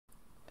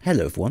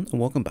Hello everyone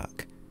and welcome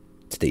back.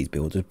 Today's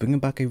build is bringing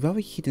back a rather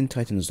hidden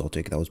Titan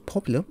exotic that was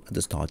popular at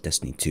the start of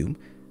Destiny 2,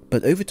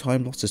 but over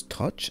time lost its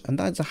touch, and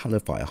that is a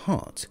HALLOWFIRE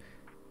heart.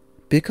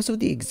 Because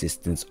of the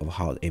existence of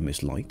Hard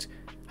Amos Light,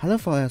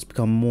 HALLOWFIRE has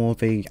become more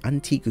of an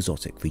antique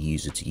exotic for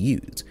users to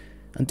use,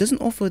 and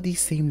doesn't offer the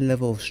same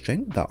level of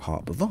strength that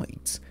Heart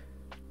provides.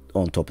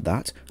 On top of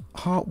that,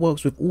 Heart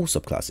works with all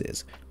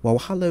subclasses, while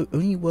Hallow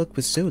only works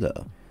with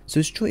Solar,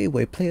 so straight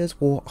away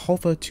players will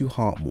hover to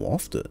Heart more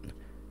often.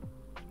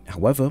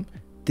 However,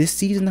 this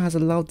season has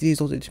allowed the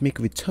exotic to make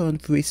a return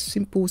through a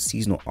simple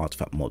seasonal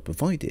artifact mod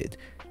provided,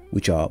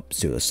 which are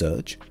Solar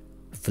Surge,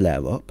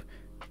 Flare Up,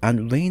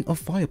 and Rain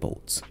of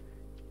Firebolts.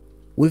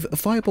 With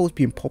Firebolts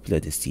being popular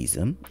this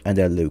season and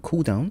their low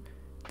cooldown,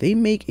 they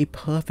make a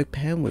perfect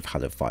pairing with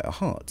HALLOWFIRE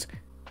Heart,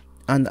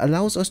 and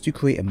allows us to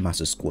create a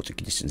massive Scorch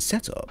Ignition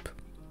setup.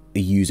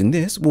 Using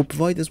this will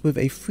provide us with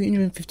a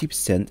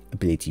 350%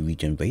 ability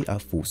regen rate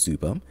at full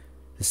super,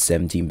 a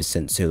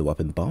 17% solar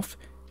weapon buff,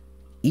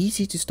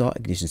 easy to start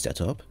ignition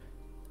setup,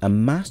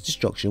 and mass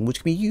destruction which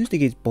can be used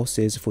against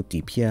bosses for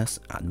DPS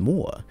and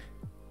more.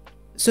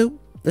 So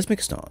let's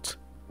make a start.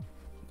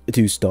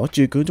 To start,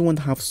 you're going to want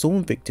to have Soul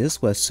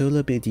Invictus, where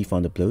solar ability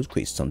Thunder Blows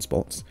creates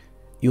sunspots,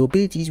 your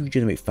abilities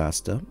regenerate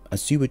faster and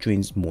super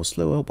drains more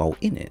slower while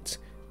in it.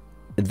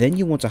 Then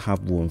you want to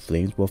have Roaring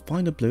Flames, where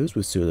Thunder Blows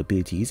with solar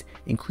abilities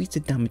increase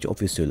the damage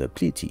of your solar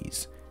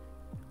abilities.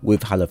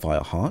 With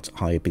HALLOWFIRE Heart,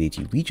 high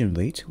ability regen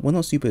rate, when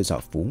our super is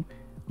at full,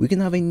 we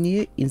can have a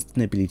near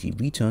instant ability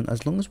return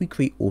as long as we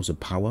create Orbs of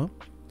Power,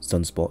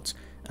 Sunspots,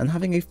 and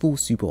having a full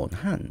super on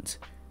hand.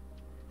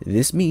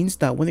 This means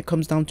that when it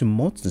comes down to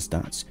mods and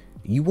stats,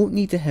 you won't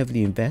need to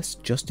heavily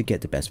invest just to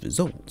get the best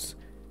results.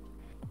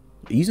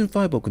 Using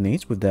Firebolt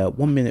grenades with their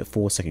 1 minute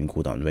 4 second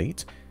cooldown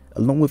rate,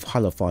 along with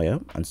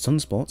HALLOWFIRE and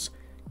Sunspots,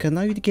 can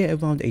allow you to get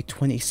around a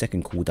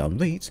 20-second cooldown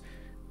rate,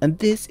 and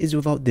this is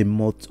without the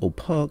mods or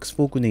perks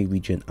for grenade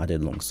regen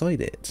added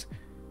alongside it.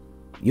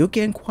 You're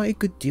getting quite a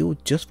good deal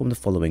just from the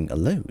following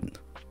alone.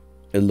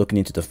 Looking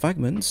into the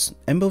Fragments,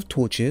 Ember of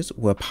Torches,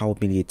 where power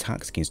melee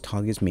attacks against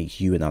targets makes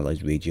you and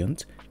allies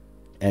radiant,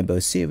 Ember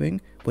of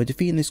Searing, where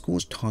defeating a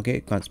scorched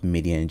target grants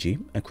melee energy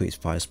and creates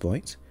fire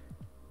sprite,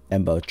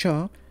 Ember of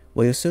Char,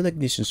 where your solar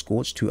ignition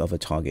scorch to other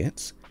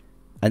targets,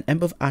 and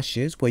Ember of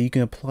Ashes, where you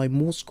can apply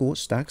more scorch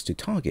stacks to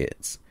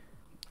targets.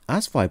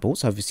 As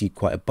Firebolts have received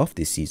quite a buff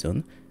this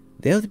season,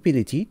 they have the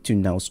ability to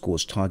now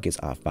scorch targets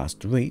at a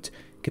faster rate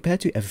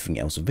compared to everything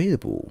else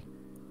available,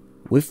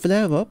 with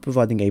Flare Up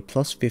providing a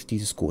plus 50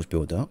 to Scorch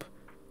build up,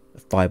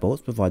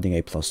 Firebolts providing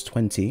a plus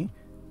 20,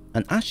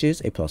 and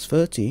Ashes a plus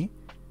 30,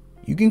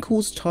 you can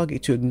cause a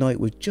target to ignite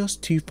with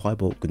just 2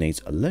 Firebolt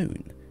grenades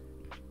alone.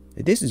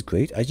 This is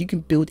great as you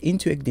can build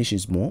into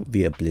ignitions more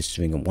via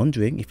Blistering and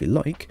Wandering if you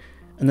like,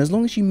 and as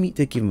long as you meet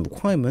the given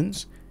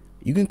requirements,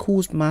 you can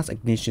cause mass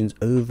ignitions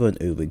over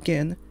and over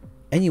again,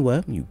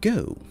 anywhere you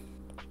go.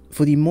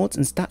 For the mods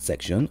and stats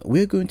section,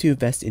 we're going to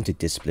invest into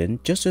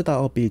Discipline just so that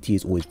our ability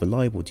is always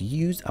reliable to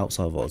use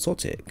outside of our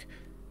exotic.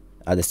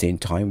 At the same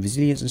time,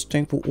 Resilience and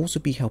Strength will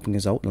also be helping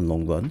us out in the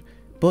long run,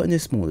 but in a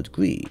smaller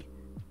degree.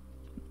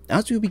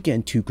 As we'll be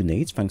getting 2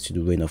 grenades thanks to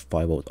the Rain of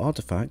Firebolt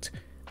artifact,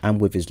 and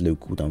with its low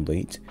cooldown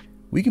rate,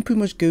 we can pretty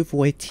much go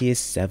for a tier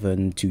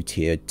 7 to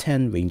tier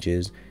 10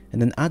 ranges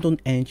and then add on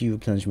energy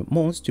replenishment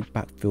mods to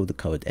backfill the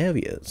covered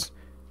areas.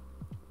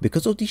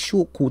 Because of the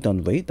short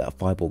cooldown rate that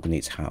Firebolt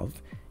grenades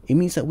have, it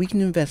means that we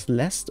can invest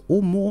less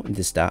or more in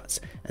the stats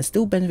and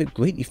still benefit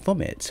greatly from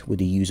it, with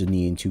the user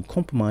needing to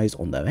compromise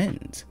on their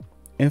end.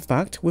 In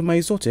fact, with my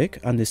exotic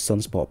and this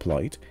sunspot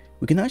applied,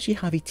 we can actually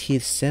have a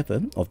tier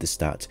 7 of the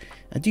stat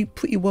and do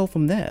pretty well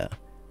from there.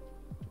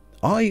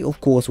 I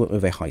of course went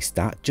with a high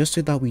stat just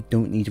so that we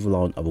don't need to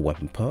rely on other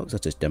weapon perks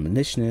such as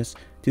Demolitionist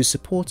to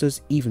support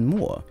us even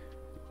more,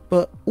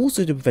 but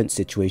also to prevent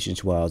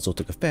situations where our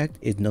exotic effect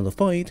is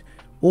nullified,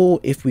 or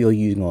if we are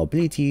using our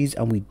abilities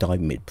and we die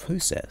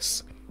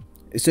mid-process.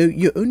 So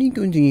you're only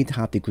going to need to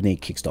have the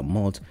grenade kickstart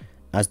mod,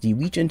 as the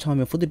regen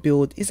timer for the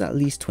build is at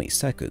least 20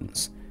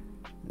 seconds.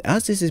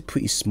 As this is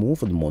pretty small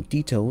for the mod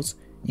details,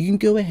 you can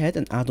go ahead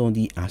and add on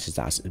the Ashes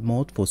Acid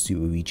mod for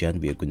super regen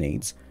via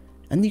grenades,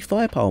 and the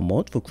Firepower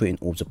mod for creating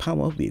Orbs of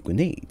Power via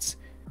grenades.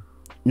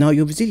 Now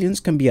your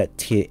resilience can be at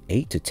tier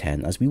 8 to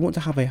 10 as we want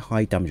to have a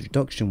high damage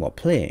reduction while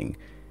playing,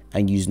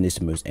 and using this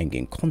in most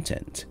endgame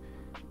content,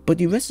 but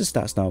the rest of the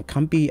stats now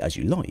can be as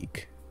you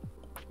like.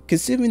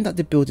 Considering that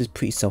the build is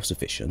pretty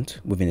self-sufficient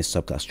within its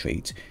subclass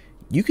trait,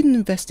 you can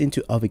invest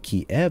into other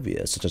key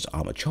areas such as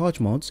armor charge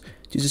mods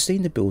to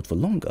sustain the build for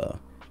longer.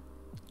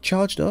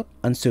 Charged Up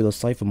and Solar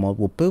Cypher mod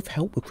will both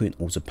help with creating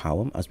Orbs of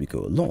Power as we go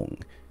along.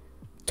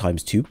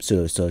 ×2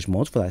 Solar Surge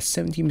mod for that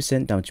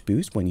 17% damage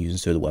boost when using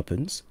solar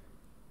weapons.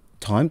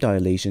 Time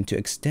Dilation to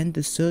extend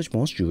the Surge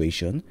mod's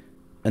duration,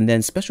 and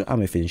then Special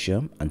Ammo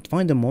Finisher and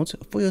Finder mod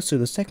for your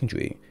solar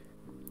secondary,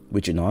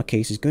 which in our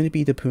case is going to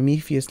be the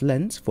Prometheus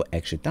lens for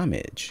extra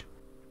damage.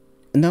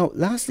 Now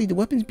lastly, the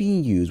weapons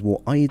being used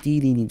will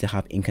ideally need to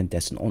have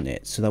incandescent on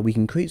it so that we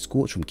can create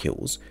Scorch from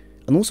kills,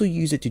 and also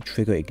use it to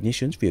trigger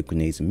ignitions via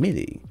grenades and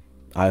melee.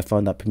 I have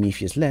found that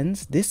Prometheus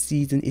Lens this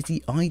season is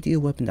the ideal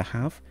weapon to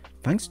have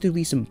thanks to the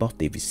recent buff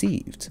they've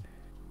received.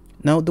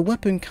 Now, the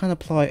weapon can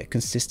apply a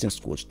consistent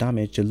scorch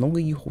damage the longer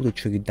you hold the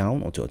trigger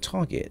down onto a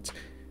target,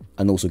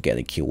 and also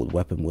getting a kill with the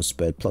weapon will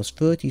spread plus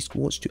 30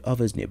 scorch to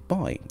others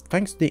nearby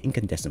thanks to the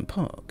incandescent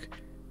perk.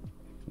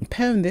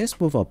 Pairing this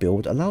with our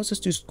build allows us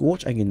to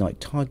scorch and ignite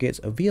targets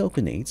via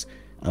grenades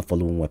and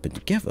following weapon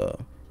together.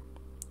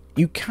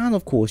 You can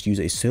of course use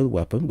a solo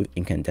weapon with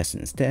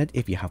incandescent instead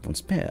if you have one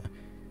spare,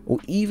 or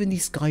even the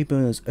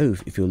Skyburner's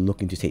Oath if you're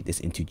looking to take this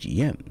into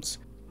GMs.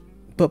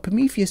 But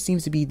Prometheus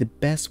seems to be the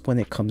best when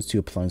it comes to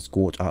applying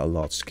scorch at a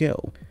large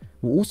scale,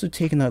 while also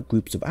taking out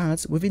groups of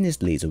adds within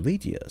its laser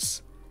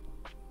radius.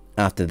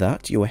 After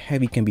that, your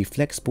heavy can be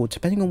flexible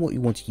depending on what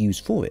you want to use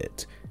for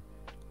it.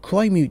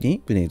 Cry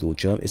Mutiny Grenade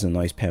Launcher is a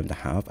nice pairing to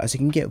have as you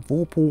can get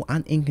Vorpal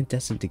and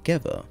Incandescent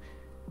together,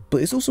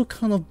 but it's also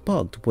kind of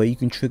bugged where you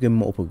can trigger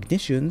multiple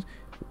ignitions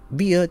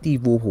via the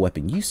Vorpal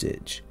weapon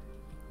usage.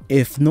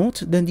 If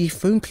not, then the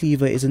Phone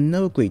Cleaver is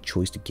another great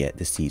choice to get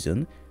this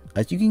season,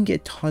 as you can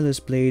get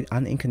Tireless Blade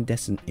and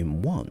Incandescent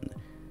in one.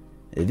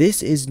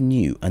 This is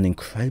new and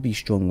incredibly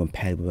strong when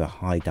paired with a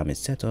high damage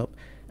setup,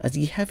 as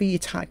the heavy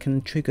attack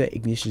can trigger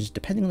ignitions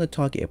depending on the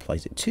target it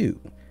applies it to.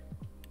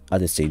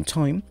 At the same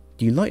time,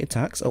 the light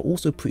attacks are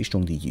also pretty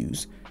strong to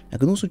use and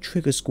can also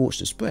trigger Scorch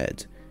to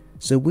spread,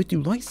 so with the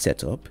right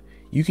setup,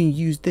 you can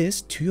use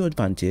this to your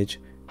advantage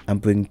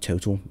and bring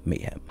total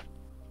mayhem.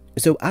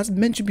 So as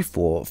mentioned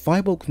before,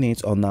 Firebolt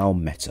grenades are now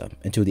meta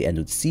until the end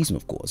of the season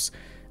of course,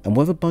 and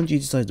whether Bungie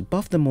decides to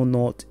buff them or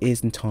not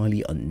is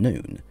entirely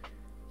unknown.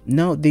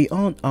 Now, they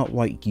aren't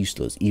outright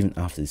useless even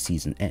after the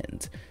season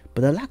end,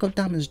 but the lack of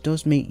damage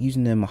does make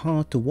using them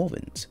hard to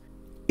warrant.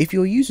 If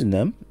you're using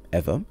them,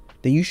 ever,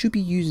 then you should be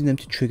using them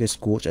to trigger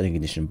Scorch and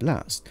Ignition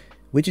Blast,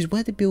 which is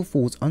where the build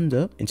falls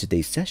under in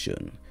today's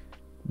session.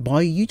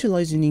 By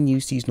utilising the new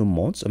seasonal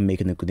mods and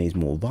making the grenades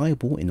more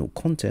viable in all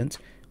content,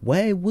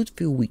 where it would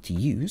feel weak to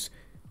use,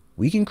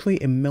 we can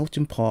create a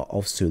melting pot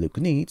of solo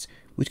grenades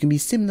which can be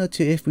similar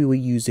to if we were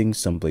using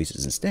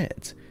Sunbracers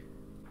instead.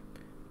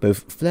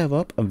 Both Flare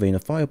Up and Rain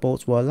of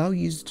Firebolts will allow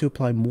users to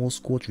apply more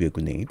Scorch real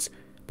grenades,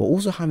 but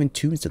also having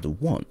two instead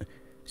of one,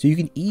 so you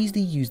can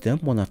easily use them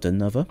one after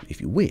another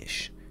if you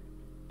wish.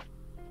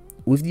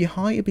 With the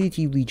high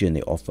ability regen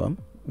they offer,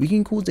 we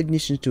can cause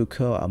ignitions to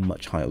occur at a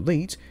much higher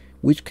rate,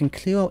 which can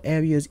clear out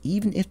areas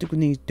even if the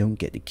grenades don't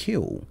get the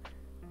kill.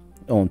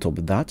 On top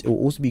of that, it will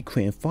also be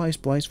creating fire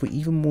sprites for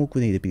even more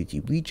grenade ability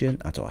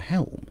regen at our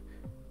helm.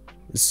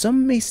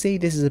 Some may say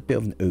this is a bit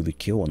of an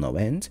overkill on our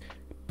end,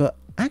 but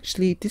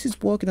actually this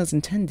is working as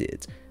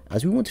intended,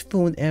 as we want to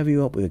fill an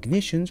area up with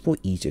ignitions for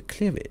easier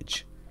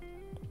clearage.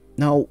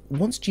 Now,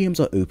 once GMs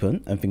are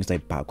open and things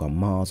like Background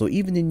Mars or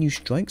even the new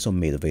strikes are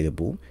made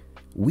available,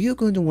 we are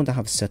going to want to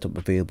have a setup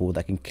available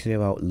that can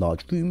clear out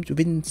large rooms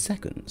within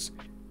seconds.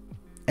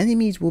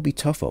 Enemies will be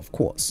tougher of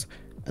course,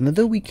 and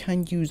although we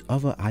can use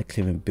other ad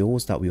clearing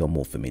builds that we are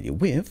more familiar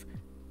with,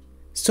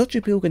 such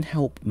a build can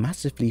help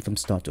massively from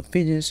start to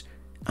finish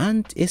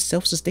and is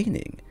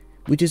self-sustaining,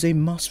 which is a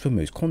must for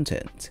most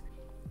content.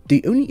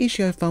 The only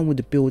issue I found with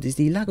the build is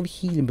the lack of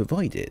healing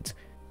provided.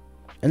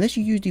 Unless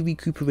you use the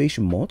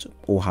recuperation mod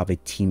or have a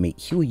teammate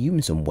heal you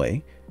in some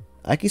way,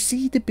 I can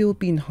see the build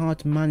being hard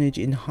to manage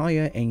in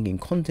higher endgame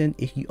content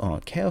if you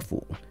aren't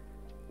careful.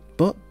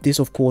 But this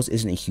of course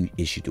isn't a huge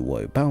issue to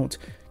worry about,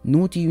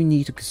 nor do you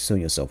need to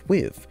concern yourself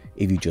with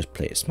if you just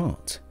play it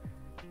smart.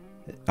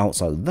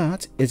 Outside of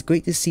that, it's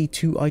great to see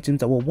two items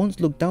that were once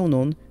looked down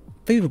on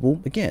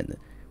favourable again,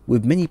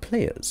 with many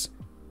players.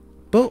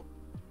 But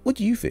what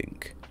do you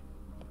think?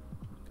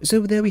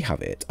 So there we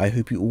have it. I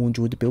hope you all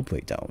enjoyed the build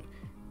breakdown.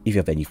 If you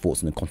have any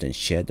thoughts on the content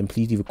shared, then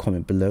please leave a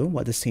comment below.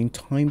 At the same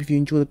time, if you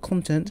enjoy the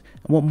content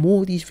and want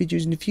more of these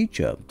videos in the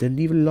future, then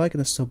leave a like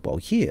and a sub while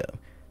here.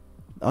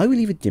 I will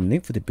leave a dim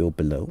link for the build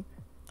below,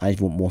 and if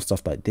you want more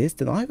stuff like this,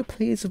 then I have a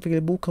playlist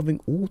available covering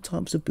all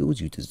types of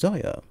builds you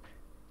desire.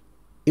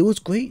 It was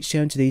great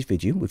sharing today's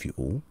video with you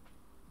all.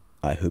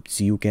 I hope to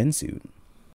see you again soon.